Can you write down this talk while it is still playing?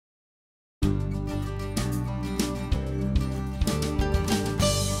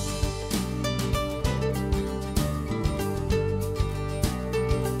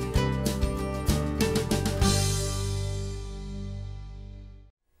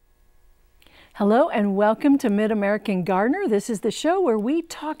Hello and welcome to Mid-American Gardener. This is the show where we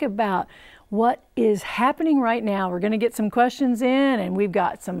talk about what is happening right now. We're going to get some questions in, and we've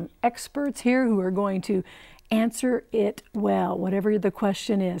got some experts here who are going to answer it well, whatever the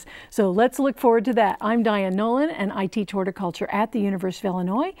question is. So let's look forward to that. I'm Dianne Noland, and I teach horticulture at the University of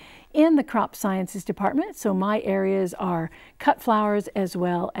Illinois in the Crop Sciences Department. So my areas are cut flowers as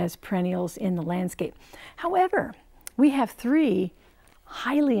well as perennials in the landscape. However, we have three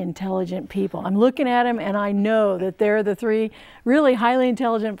highly intelligent people. I'm looking at them and I know that they're the three really highly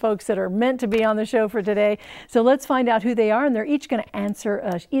intelligent folks that are meant to be on the show for today. So let's find out who they are, and they're each going to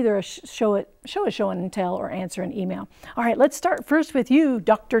answer either a show and tell or answer an email. All right, let's start first with you,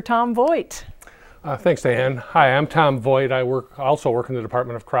 Dr. Tom Voigt. Thanks, Dianne. Hi, I'm Tom Voigt. I also work in the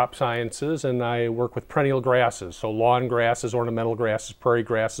Department of Crop Sciences, and I work with perennial grasses, so lawn grasses, ornamental grasses, prairie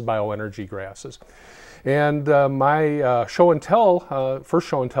grasses, bioenergy grasses. And my show and tell, first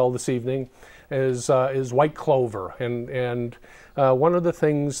show and tell this evening is white clover. And one of the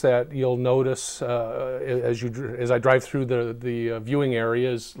things that you'll notice as I drive through the viewing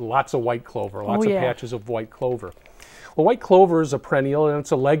area is lots of white clover, lots of patches of white clover. Well, white clover is a perennial and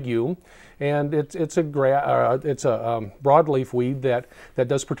it's a legume. And it's a broadleaf weed that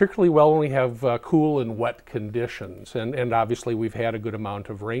does particularly well when we have cool and wet conditions. And obviously we've had a good amount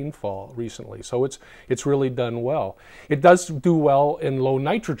of rainfall recently, so it's really done well. It does do well in low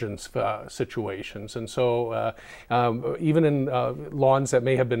nitrogen situations, and so even in lawns that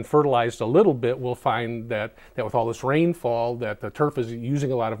may have been fertilized a little bit, we'll find that with all this rainfall, that the turf is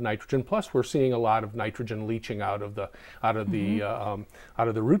using a lot of nitrogen. Plus, we're seeing a lot of nitrogen leaching out of the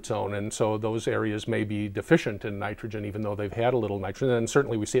root zone, and so those areas may be deficient in nitrogen even though they've had a little nitrogen, and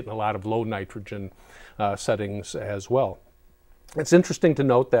certainly we see it in a lot of low nitrogen settings as well. It's interesting to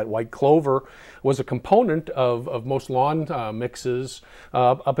note that white clover was a component of most lawn mixes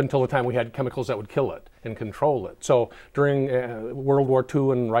up until the time we had chemicals that would kill it and control it. So during World War II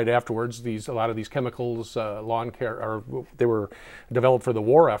and right afterwards, a lot of these chemicals, lawn care, they were developed for the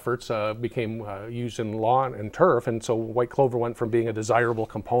war efforts, became used in lawn and turf, and so white clover went from being a desirable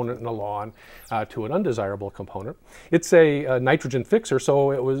component in a lawn to an undesirable component. It's a nitrogen fixer,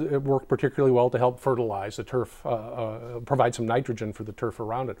 so it worked particularly well to help fertilize the turf, provide some nitrogen for the turf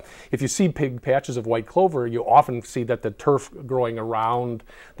around it. If you see big patches of white clover, you often see that the turf growing around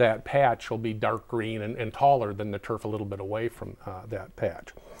that patch will be dark green and taller than the turf a little bit away from that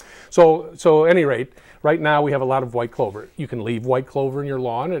patch. So at any rate, right now we have a lot of white clover. You can leave white clover in your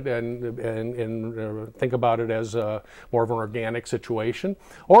lawn and think about it as more of an organic situation.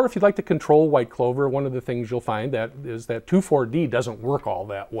 Or if you'd like to control white clover, one of the things you'll find is that 2,4-D doesn't work all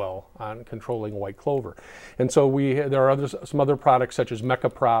that well on controlling white clover. And so there are some other products such as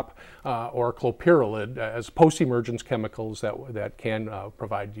Mecaprop or clopyralid as post-emergence chemicals that can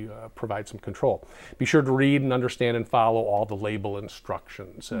provide some control. Be sure to read and understand and follow all the label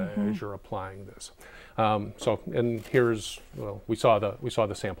instructions as you're applying this. And here's, we saw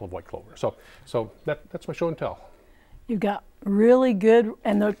the sample of white clover. So that's my show and tell. You got really good,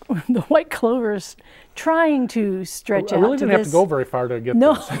 and the white clover is trying to stretch out. I really didn't have to go very far to get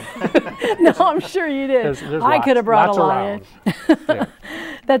this. No, I'm sure you did. I could have brought a lot in. Yeah.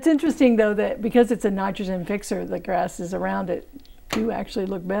 That's interesting though, that because it's a nitrogen fixer, the grasses around it do actually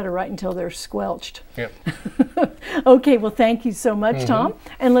look better right until they're squelched. Yep. Okay, well thank you so much, Tom.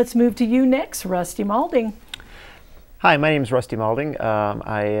 And let's move to you next, Rusty Malding. Hi, my name is Rusty Malding.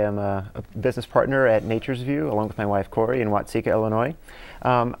 I am a business partner at Nature's View along with my wife Corey in Watseka, Illinois.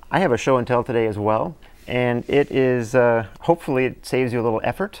 I have a show and tell today as well, and it is hopefully it saves you a little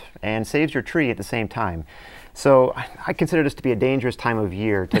effort and saves your tree at the same time. So I consider this to be a dangerous time of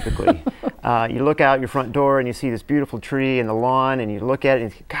year typically. You look out your front door and you see this beautiful tree in the lawn, and you look at it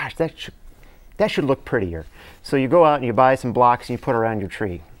and you think, gosh, that should look prettier. So you go out and you buy some blocks and you put around your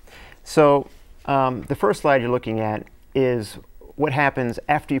tree. So the first slide you're looking at is what happens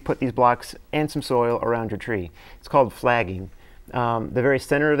after you put these blocks and some soil around your tree. It's called flagging. The very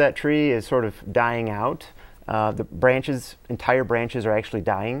center of that tree is sort of dying out. The branches, entire branches are actually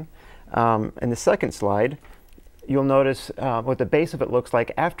dying. In the second slide, you'll notice what the base of it looks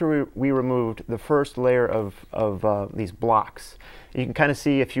like after we removed the first layer of these blocks. You can kind of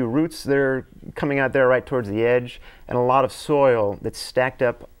see a few roots that are coming out there right towards the edge, and a lot of soil that's stacked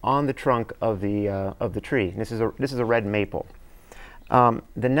up on the trunk of the tree. And this is a red maple. The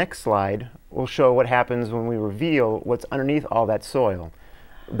next slide will show what happens when we reveal what's underneath all that soil.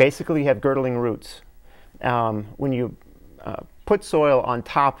 Basically, you have girdling roots. When you put soil on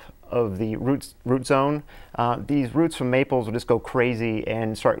top of the root zone, these roots from maples will just go crazy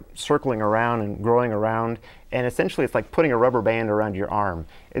and start circling around and growing around. And essentially, it's like putting a rubber band around your arm.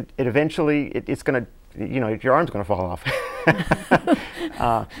 It's going to, your arm's going to fall off.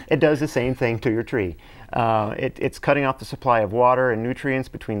 It does the same thing to your tree. It's cutting off the supply of water and nutrients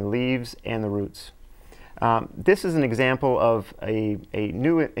between the leaves and the roots. This is an example of a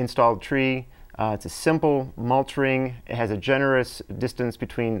new installed tree. It's a simple mulch ring. It has a generous distance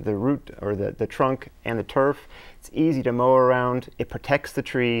between the root or the trunk and the turf. It's easy to mow around. It protects the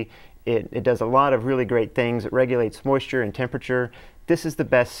tree. It does a lot of really great things. It regulates moisture and temperature. This is the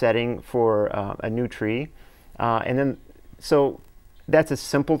best setting for a new tree. So that's a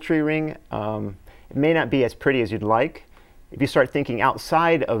simple tree ring. It may not be as pretty as you'd like. If you start thinking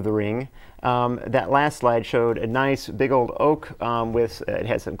outside of the ring, that last slide showed a nice big old oak it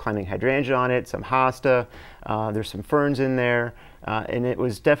has some climbing hydrangea on it, some hosta, there's some ferns in there, and it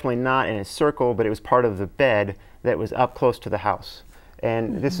was definitely not in a circle, but it was part of the bed that was up close to the house.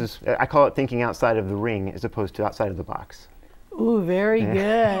 And this is, I call it thinking outside of the ring as opposed to outside of the box. Ooh, very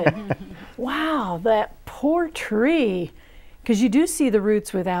good. Wow, that poor tree. Because you do see the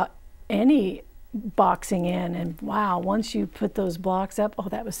roots without any boxing in, and wow, once you put those blocks up, oh,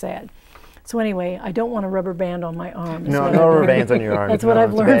 that was sad. So anyway, I don't want a rubber band on my arm. No rubber bands on your arm. That's what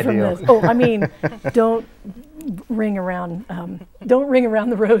I've learned from this. Oh, I mean, don't ring around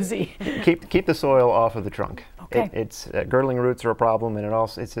the rosy. Keep the soil off of the trunk. Okay. Girdling roots are a problem, and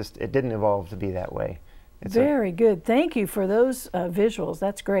it didn't evolve to be that way. Very good. Thank you for those visuals.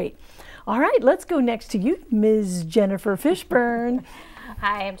 That's great. All right, let's go next to you, Ms. Jennifer Fishburne.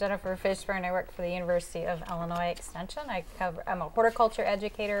 Hi, I'm Jennifer Fishburne. I work for the University of Illinois Extension. I'm a horticulture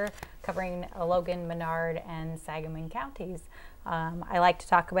educator covering Logan, Menard, and Sangamon counties. I like to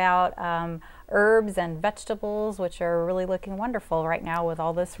talk about herbs and vegetables, which are really looking wonderful right now with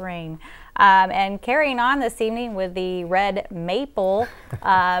all this rain. And carrying on this evening with the red maple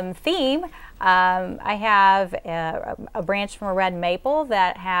theme, I have a branch from a red maple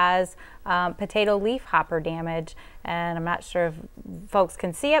that has potato leaf hopper damage, and I'm not sure if folks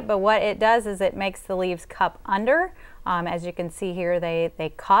can see it, but what it does is it makes the leaves cup under. As you can see here,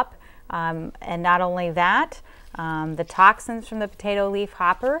 they cup, and not only that, the toxins from the potato leaf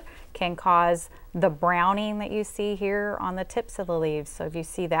hopper can cause the browning that you see here on the tips of the leaves. So if you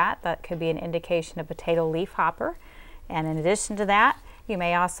see that, that could be an indication of potato leaf hopper. And in addition to that, you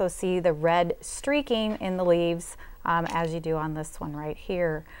may also see the red streaking in the leaves as you do on this one right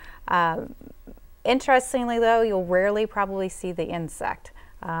here. Interestingly though, you'll rarely probably see the insect,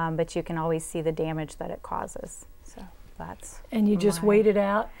 but you can always see the damage that it causes. So that's And you just wait it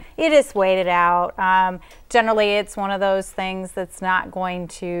out? You just wait it out. Generally it's one of those things that's not going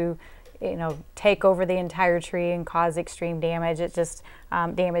to take over the entire tree and cause extreme damage. It just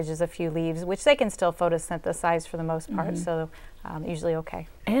damages a few leaves, which they can still photosynthesize for the most part, so usually okay.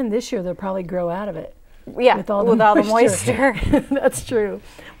 And this year they'll probably grow out of it. Yeah, with all the moisture. That's true.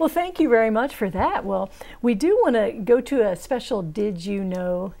 Well, thank you very much for that. Well, we do want to go to a special Did You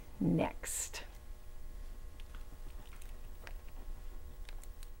Know next.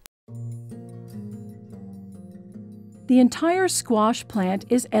 The entire squash plant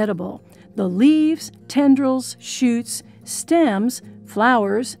is edible. The leaves, tendrils, shoots, stems,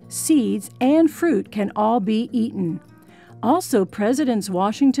 flowers, seeds, and fruit can all be eaten. Also, Presidents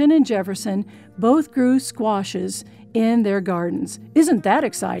Washington and Jefferson both grew squashes in their gardens. Isn't that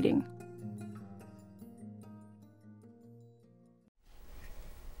exciting?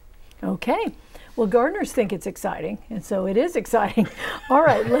 Okay. Well, gardeners think it's exciting, and so it is exciting. All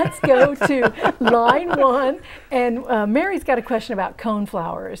right, let's go to line one. And Mary's got a question about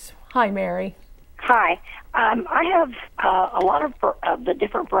coneflowers. Hi, Mary. Hi. I have a lot of the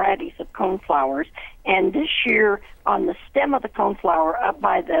different varieties of coneflowers, and this year on the stem of the coneflower up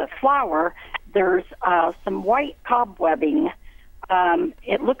by the flower, there's some white cobwebbing.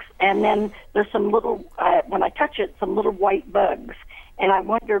 It looks, and then there's some little, when I touch it, some little white bugs. And I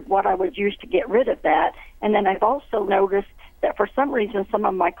wondered what I would use to get rid of that. And then I've also noticed that for some reason some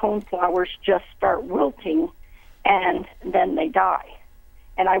of my coneflowers just start wilting and then they die.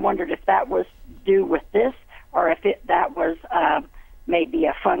 And I wondered if that was due with this or if that was maybe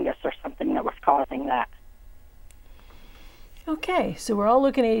a fungus or something that was causing that. Okay, so we're all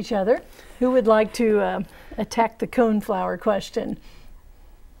looking at each other. Who would like to attack the coneflower question?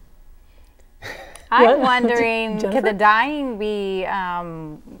 I'm wondering, could the dying be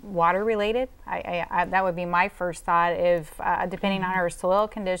water related? That would be my first thought. If depending on her soil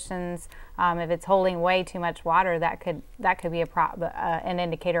conditions, if it's holding way too much water, that could be an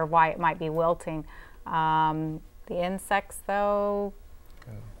indicator of why it might be wilting. The insects, though,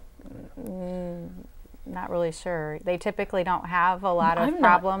 Not really sure. They typically don't have a lot of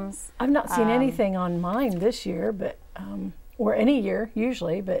problems. I've not seen anything on mine this year, but or any year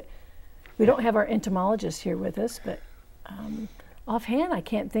usually, but we don't have our entomologist here with us. But offhand, I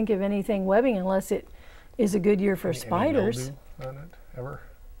can't think of anything webbing unless it is a good year for spiders. Any mildew on it ever?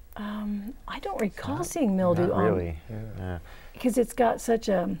 I don't recall seeing mildew Not on really. because it's got such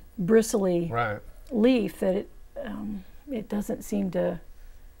a bristly Right. leaf that it doesn't seem to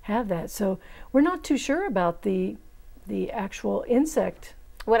have that. So we're not too sure about the actual insect.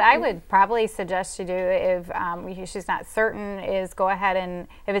 What I would probably suggest you do if she's not certain is go ahead and,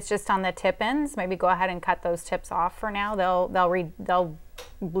 if it's just on the tip ends, maybe go ahead and cut those tips off for now. They'll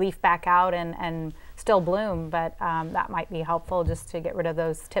leaf back out and still bloom, but that might be helpful just to get rid of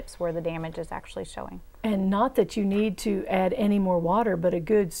those tips where the damage is actually showing. And not that you need to add any more water, but a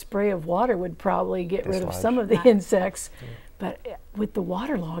good spray of water would probably get rid of some of the insects. But with the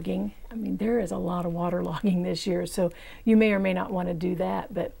waterlogging, I mean, there is a lot of waterlogging this year, so you may or may not want to do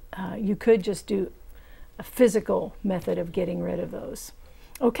that, but you could just do a physical method of getting rid of those.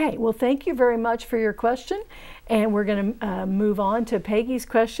 Okay, well, thank you very much for your question, and we're going to move on to Peggy's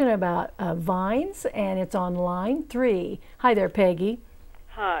question about vines, and it's on line 3. Hi there, Peggy.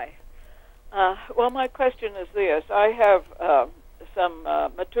 Hi. Well, my question is this. I have some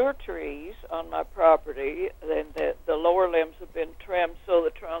mature trees on my property, and the lower limbs have been trimmed, so the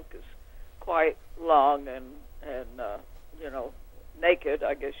trunk is quite long and you know, naked,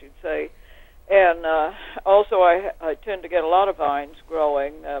 I guess you'd say. And also I tend to get a lot of vines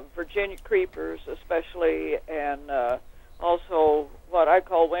growing, Virginia creepers especially, and also what I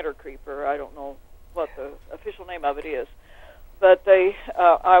call winter creeper. I don't know what the official name of it is. But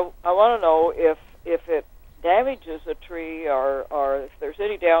I want to know if it damages a tree or if there's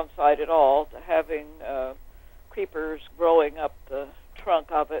any downside at all to having creepers growing up the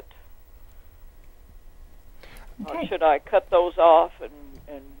trunk of it. Okay. Or should I cut those off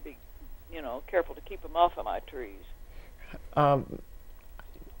and be, you know, careful to keep them off of my trees?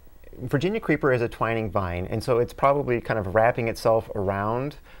 Virginia creeper is a twining vine, and so it's probably kind of wrapping itself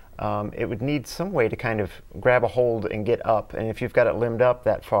around. It would need some way to kind of grab a hold and get up, and if you've got it limbed up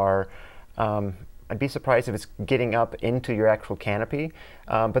that far, I'd be surprised if it's getting up into your actual canopy.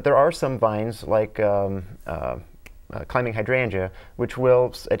 But there are some vines like climbing hydrangea, which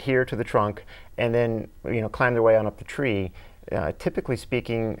will adhere to the trunk and then, you know, climb their way on up the tree. Typically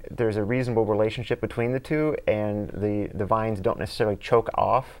speaking, there's a reasonable relationship between the two, and the vines don't necessarily choke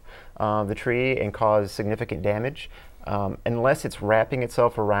off the tree and cause significant damage. Unless it's wrapping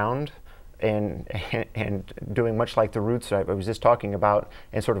itself around and doing much like the roots I was just talking about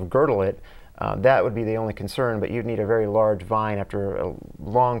and sort of girdle it, that would be the only concern, but you'd need a very large vine after a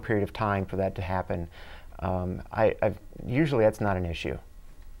long period of time for that to happen. Usually that's not an issue.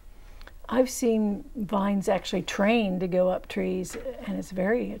 I've seen vines actually trained to go up trees, and it's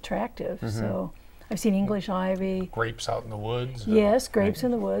very attractive. So I've seen English ivy. Grapes out in the woods. Yes, grapes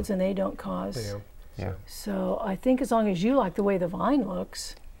in the woods, and they don't cause. Yeah. So I think as long as you like the way the vine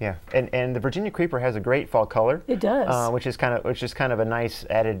looks. Yeah, and the Virginia creeper has a great fall color. It does. Which is kind of a nice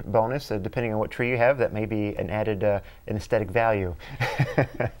added bonus. Depending on what tree you have, that may be an added an aesthetic value.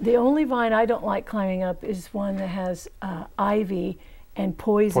 The only vine I don't like climbing up is one that has ivy and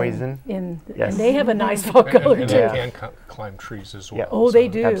poison. In, yes. And they have a nice fall color and too. they can climb trees as well. Yeah. Oh, they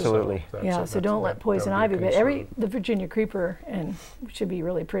do. Absolutely. So don't let poison that would ivy, be a but concern. the Virginia creeper and should be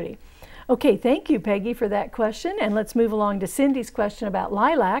really pretty. Okay, thank you, Peggy, for that question. And let's move along to Cindy's question about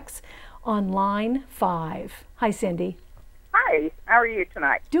lilacs on line 5. Hi, Cindy. Hi, how are you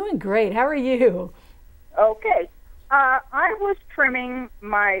tonight? Doing great. How are you? Okay. I was trimming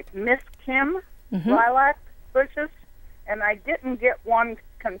my Miss Kim lilac bushes, and I didn't get one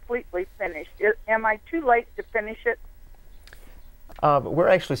completely finished. Am I too late to finish it? We're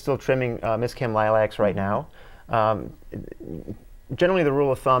actually still trimming Miss Kim lilacs right now. Generally, the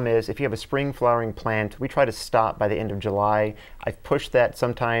rule of thumb is if you have a spring flowering plant, we try to stop by the end of July. I've pushed that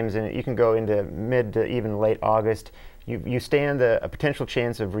sometimes, and you can go into mid to even late August. You stand a potential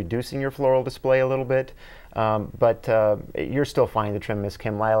chance of reducing your floral display a little bit, but you're still fine to trim Miss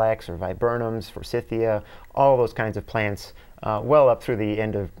Kim lilacs or viburnums, forsythia, all those kinds of plants well up through the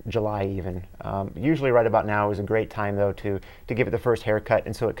end of July even. Usually right about now is a great time though to give it the first haircut,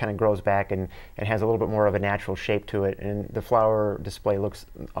 and so it kind of grows back and has a little bit more of a natural shape to it, and the flower display looks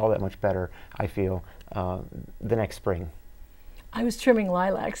all that much better, I feel, the next spring. I was trimming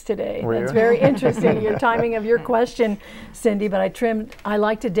lilacs today. Were That's you? very interesting, your timing of your question, Cindy, but I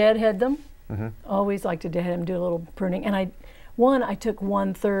like to deadhead them. Always like to deadhead them, do a little pruning. And I took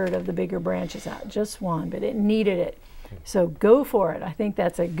 1/3 of the bigger branches out, just one, but it needed it. So go for it. I think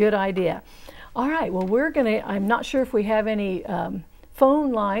that's a good idea. All right, well, I'm not sure if we have any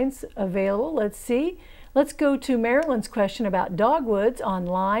phone lines available. Let's see. Let's go to Marilyn's question about dogwoods on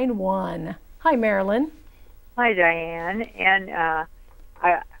line 1. Hi, Marilyn. Hi, Diane. And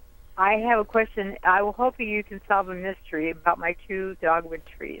I have a question. I will hope you can solve a mystery about my 2 dogwood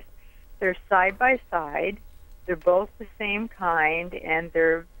trees. They're side by side. They're both the same kind, and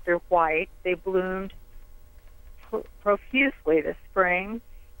they're white. They bloomed profusely this spring.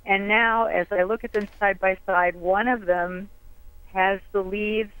 And now, as I look at them side by side, one of them has the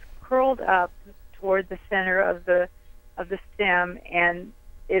leaves curled up toward the center of the stem, and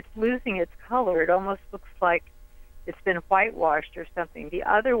it's losing its color. It almost looks like it's been whitewashed or something. The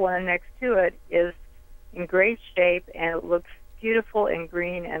other one next to it is in great shape, and it looks beautiful and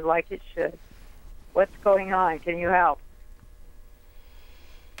green and like it should. What's going on? Can you help?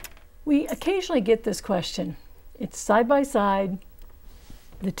 We occasionally get this question. It's side by side.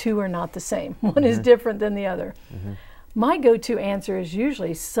 The 2 are not the same. One is different than the other. My go-to answer is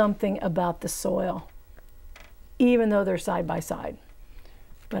usually something about the soil, even though they're side by side.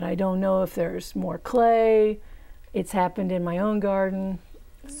 But I don't know if there's more clay. It's happened in my own garden.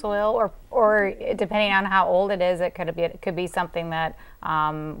 Soil, or depending on how old it is, it could be something that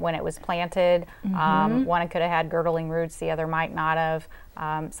when it was planted, one could have had girdling roots, the other might not have.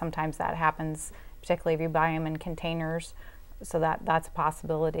 Sometimes that happens, particularly if you buy them in containers. So that's a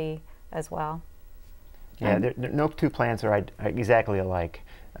possibility as well. Yeah, no 2 plants are exactly alike.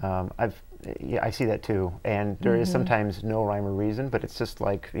 I see that too, and there is sometimes no rhyme or reason, but it's just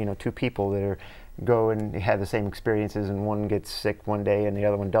like 2 people that go and have the same experiences, and one gets sick one day and the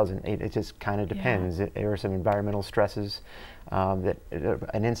other one doesn't. It just kind of depends. There are some environmental stresses that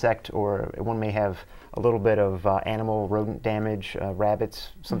an insect, or one may have a little bit of animal rodent damage, rabbits,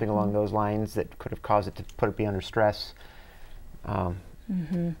 something along those lines that could have caused it to be under stress.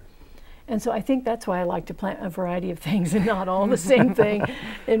 And so I think that's why I like to plant a variety of things and not all the same thing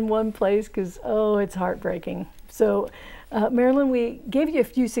in one place, because, oh, it's heartbreaking. So, Marilyn, we gave you a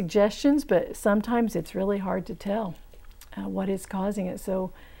few suggestions, but sometimes it's really hard to tell what is causing it.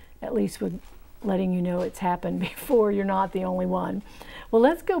 So at least with letting you know it's happened before, you're not the only one. Well,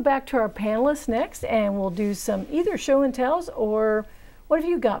 let's go back to our panelists next, and we'll do some either show and tells, or what have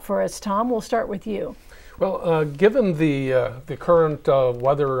you got for us, Tom? We'll start with you. Well, given the current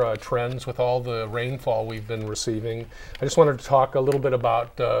weather trends with all the rainfall we've been receiving, I just wanted to talk a little bit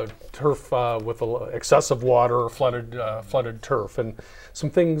about turf with excessive water or flooded turf, and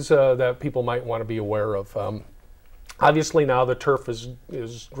some things that people might want to be aware of. Obviously now the turf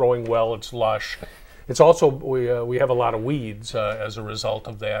is growing well, it's lush. It's also, we have a lot of weeds as a result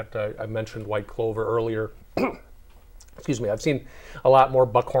of that. I mentioned white clover earlier. Excuse me, I've seen a lot more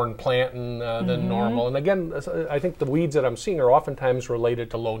buckhorn planting than normal. And again, I think the weeds that I'm seeing are oftentimes related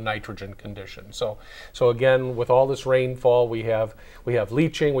to low nitrogen conditions. So again, with all this rainfall, we have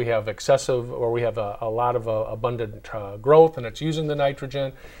leaching, we have excessive, or we have a lot of abundant growth, and it's using the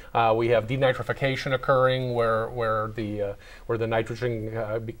nitrogen. We have denitrification occurring where the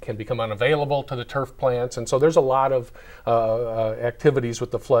nitrogen can become unavailable to the turf plants, and so there's a lot of activities with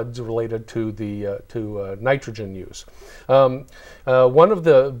the floods related to the nitrogen use. One of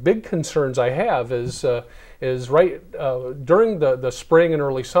the big concerns I have is right during the spring and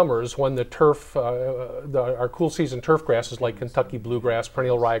early summers, when the turf, our cool season turf grasses like Kentucky bluegrass,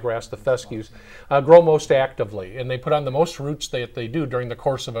 perennial ryegrass, the fescues, grow most actively, and they put on the most roots that they do during the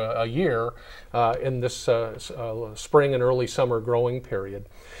course of a year in this spring and early summer growing period.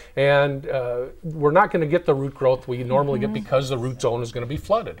 And we're not going to get the root growth we normally get because the root zone is going to be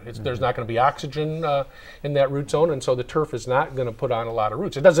flooded. There's not going to be oxygen in that root zone, and so the turf is not going to put on a lot of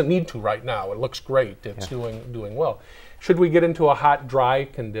roots. It doesn't need to right now. It looks great. It's doing well. Should we get into a hot, dry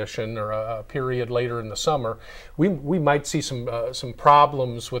condition or a period later in the summer, we might see some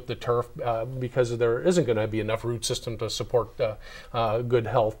problems with the turf because there isn't going to be enough root system to support good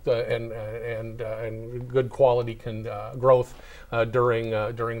health and good quality growth during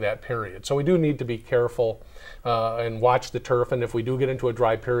that period. So we do need to be careful and watch the turf. And if we do get into a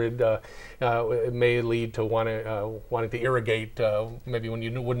dry period, it may lead to wanting to irrigate maybe when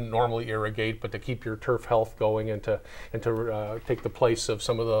you wouldn't normally irrigate, but to keep your turf health going and to take the place of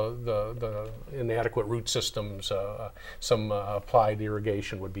some of the inadequate root systems. Some applied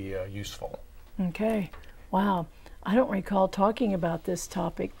irrigation would be useful. Okay. Wow. I don't recall talking about this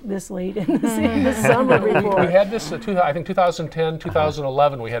topic this late in the summer before. We had this, I think 2010,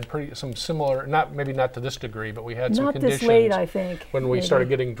 2011, we had some similar, maybe not to this degree, but we had some conditions. Not this late, I think. When we started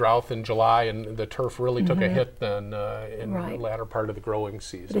getting drought in July, and the turf really took a hit then in the latter part of the growing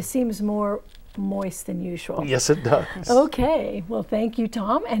season. But it seems more moist than usual. Yes, it does. Okay, well, thank you,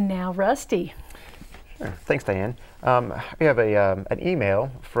 Tom. And now, Rusty. Sure. Thanks, Diane. We have an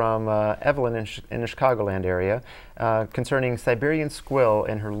email from Evelyn in the Chicagoland area concerning Siberian squill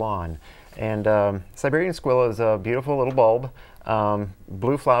in her lawn. And Siberian squill is a beautiful little bulb,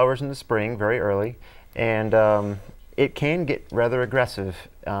 blue flowers in the spring, very early, and it can get rather aggressive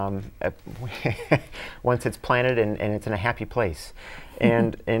once it's planted and it's in a happy place.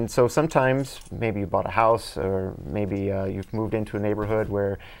 And so sometimes maybe you bought a house, or maybe you've moved into a neighborhood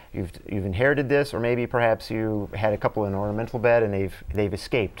where you've inherited this, or maybe perhaps you had a couple in an ornamental bed and they've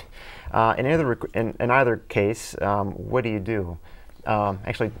escaped. In either case, what do you do?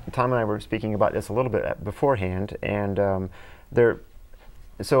 Actually, Tom and I were speaking about this a little bit beforehand, and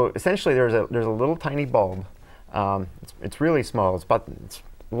so essentially there's a little tiny bulb. It's really small. It's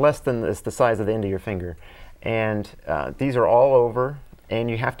less than the size of the end of your finger, and these are all over. And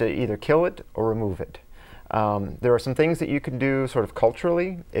you have to either kill it or remove it. There are some things that you can do sort of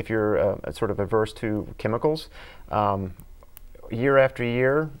culturally if you're sort of averse to chemicals. Year after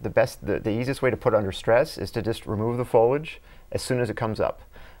year, the easiest way to put it under stress is to just remove the foliage as soon as it comes up.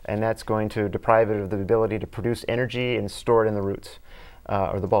 And that's going to deprive it of the ability to produce energy and store it in the roots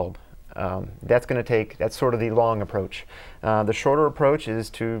or the bulb. That's sort of the long approach. The shorter approach is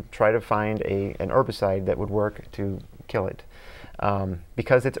to try to find an herbicide that would work to kill it.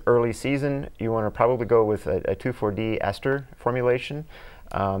 Because it's early season, you want to probably go with a 2,4-D ester formulation.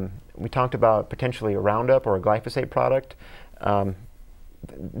 We talked about potentially a Roundup or a glyphosate product.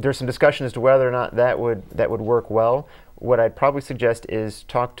 There's some discussion as to whether or not that would work well. What I'd probably suggest is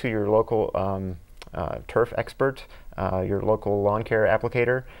talk to your local turf expert, your local lawn care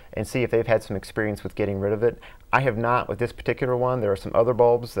applicator, and see if they've had some experience with getting rid of it. I have not with this particular one. There are some other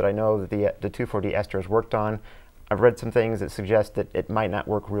bulbs that I know that the 2,4-D ester has worked on. I've read some things that suggest that it might not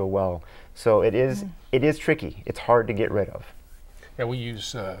work real well. So it is tricky. It's hard to get rid of. Yeah, we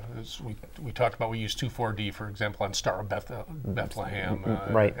use, we talked about, we use 2,4-D, for example, on Star of Bethlehem.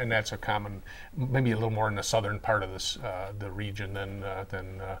 Right. And that's a common, maybe a little more in the southern part of the region than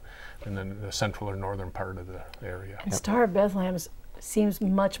the central or northern part of the area. And Star of Bethlehem seems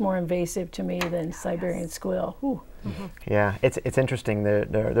much more invasive to me than Siberian squill. Ooh. Yeah, it's interesting.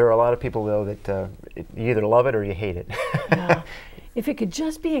 There are a lot of people, though, that you either love it or you hate it. Yeah. If it could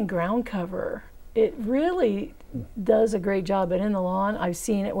just be in ground cover, it really does a great job. But in the lawn, I've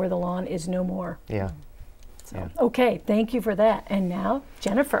seen it where the lawn is no more. Yeah. So, yeah. Okay, thank you for that. And now,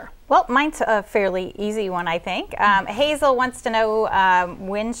 Jennifer. Well, mine's a fairly easy one, I think. Hazel wants to know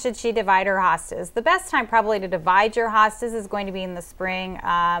when should she divide her hostas. The best time probably to divide your hostas is going to be in the spring,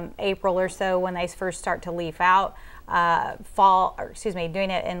 April or so, when they first start to leaf out. Doing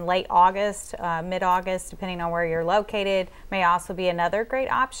it in late August, mid-August, depending on where you're located, may also be another great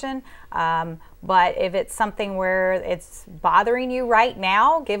option. But if it's something where it's bothering you right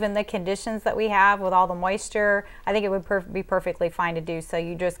now, given the conditions that we have with all the moisture, I think it would be perfectly fine to do so.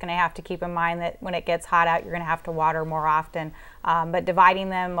 You're just going to have to keep in mind that when it gets hot out, you're going to have to water more often. But dividing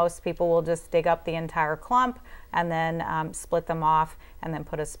them, most people will just dig up the entire clump and then split them off and then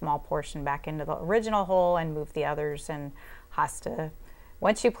put a small portion back into the original hole and move the others. And hosta,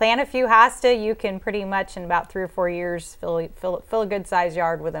 once you plant a few hosta, you can pretty much in about 3 or 4 years fill a good sized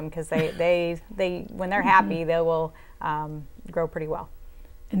yard with them, because they when they're happy, they will grow pretty well.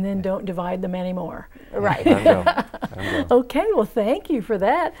 And then don't divide them anymore. Right. Okay, well, thank you for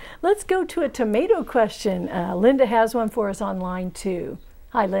that. Let's go to a tomato question. Linda has one for us online too.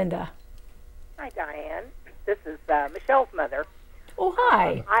 Hi, Linda. Hi, Diane. This is Michelle's mother. Oh,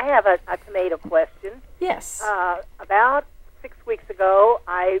 hi. I have a tomato question. Yes. About 6 weeks ago,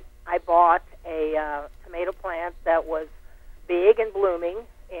 I bought a tomato plant that was big and blooming,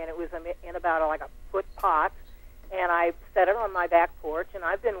 and it was in about like a foot pot, and I set it on my back porch, and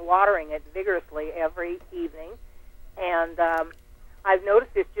I've been watering it vigorously every evening, and I've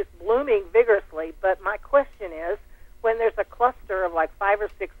noticed it's just blooming vigorously. But my question is, when there's a cluster of like 5 or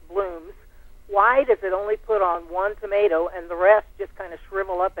 6 blooms, why does it only put on one tomato and the rest just kind of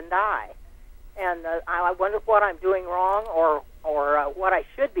shrivel up and die? And I wonder what I'm doing wrong, or what I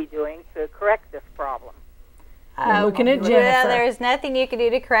should be doing to correct this problem. We're looking at Jennifer. Yeah, there's nothing you can do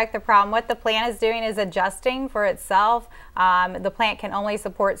to correct the problem. What the plant is doing is adjusting for itself. The plant can only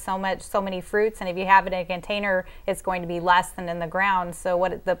support so many fruits, and if you have it in a container, it's going to be less than in the ground. So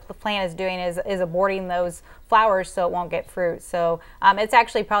what the plant is doing is aborting those flowers so it won't get fruit. So it's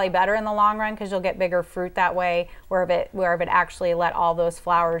actually probably better in the long run because you'll get bigger fruit that way. Where if it actually let all those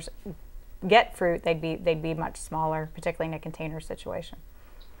flowers get fruit, they'd be much smaller, particularly in a container situation.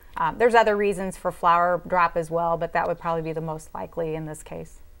 There's other reasons for flower drop as well, but that would probably be the most likely in this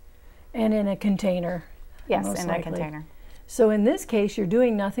case. And in a container. Yes, most in likely. a container. So in this case, you're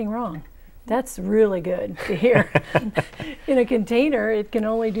doing nothing wrong. That's really good to hear. In a container, it can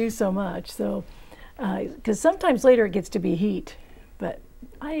only do so much. So, because sometimes later it gets to be heat, but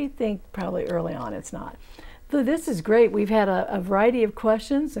I think probably early on it's not. So this is great. We've had a variety of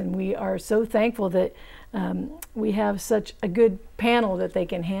questions, and we are so thankful that we have such a good panel that they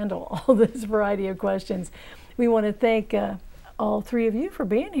can handle all this variety of questions. We want to thank all three of you for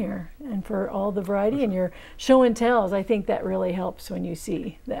being here and for all the variety and your show and tells. I think that really helps when you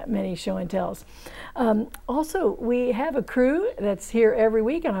see that many show and tells. Also, we have a crew that's here every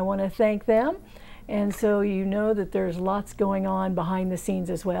week, and I want to thank them. And so you know that there's lots going on behind the scenes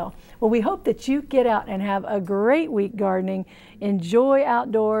as well. Well, we hope that you get out and have a great week gardening, enjoy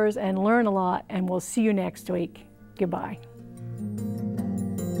outdoors, and learn a lot, and we'll see you next week. Goodbye.